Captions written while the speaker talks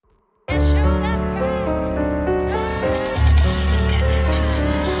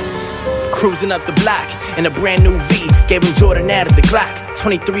Cruising up the block in a brand new V. Gave him Jordan out of the Glock.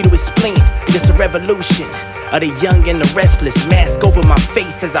 23 to his spleen, this a revolution of the young and the restless. Mask over my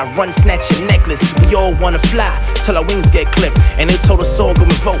face as I run, snatch your necklace. We all wanna fly till our wings get clipped. And they told us all go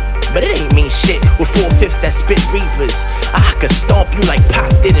and vote, but it ain't mean shit. With 4/5 that spit reapers, I could stomp you like Pop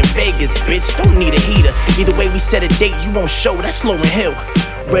did in Vegas, bitch. Don't need a heater. Either way we set a date, you won't show. That's Lauryn Hill.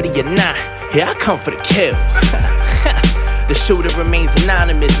 Ready or not, here I come for the kill. The shooter remains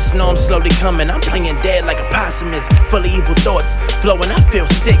anonymous. It's know I'm slowly coming. I'm playing dead like a possum is. Full of evil thoughts, flowing, I feel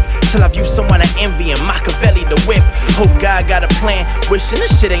sick. Till I view someone I envy and Machiavelli the whip. Hope God got a plan, wishing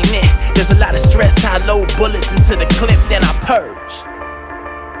this shit ain't it. There's a lot of stress, I load bullets into the clip, then I purge.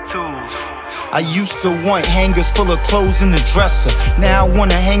 Tools. I used to want hangers full of clothes in the dresser. Now I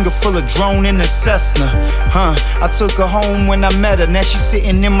want a hanger full of drone in the Cessna. I took her home when I met her. Now she's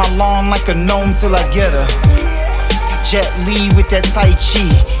sitting in my lawn like a gnome till I get her. Jet Li with that Tai Chi,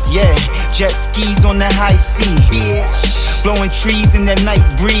 yeah. Jet skis on the high sea, bitch. Blowing trees in that night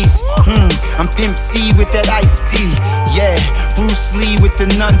breeze. I'm Pimp C with that iced tea, yeah. Bruce Lee with the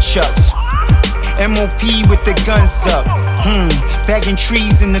nunchucks. MOP with the guns up. Bagging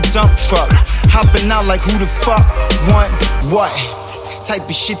trees in the dump truck. Hopping out like who the fuck want what? Type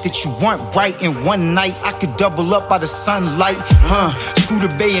of shit that you want right in one night. I could double up by the sunlight. Screw the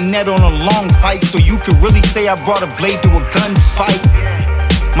bayonet on a long pipe, so you could really say I brought a blade to a gunfight.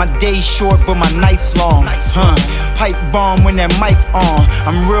 My day's short, but my night's long. Pipe bomb when that mic on.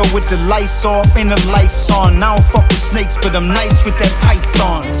 I'm real with the lights off and the lights on. I don't fuck with snakes, but I'm nice with that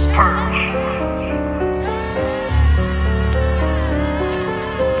python.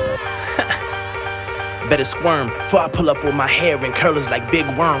 Better squirm before I pull up with my hair and curlers like Big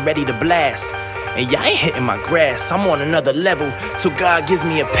Worm, ready to blast. And yeah, I ain't hitting my grass, I'm on another level, so God gives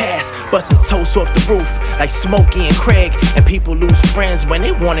me a pass. Busting toast off the roof like Smokey and Craig. And people lose friends when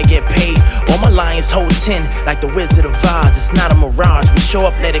they wanna get paid. All my lions hold 10 like the Wizard of Oz. It's not a mirage, we show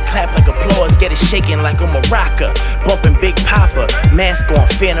up, let it clap like applause. Get it shaking like a maraca, bumping Big Papa. Mask on,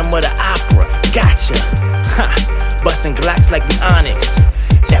 Phantom of the Opera, gotcha. Busting Glocks like we Onyx.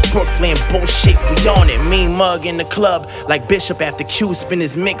 That Brooklyn bullshit, we on it. Mean mug in the club, like Bishop after Q spin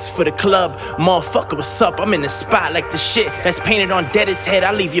his mix for the club. Motherfucker, what's up? I'm in the spot like the shit that's painted on Deadest head.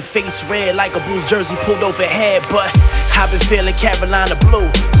 I leave your face red like a Blues jersey pulled overhead. But I've been feeling Carolina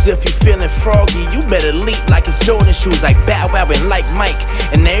blue, so if you feeling froggy, you better leap like it's Jordan shoes, like Bow Wow and like Mike.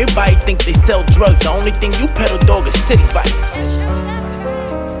 And everybody think they sell drugs, the only thing you peddle, dog, is city bikes.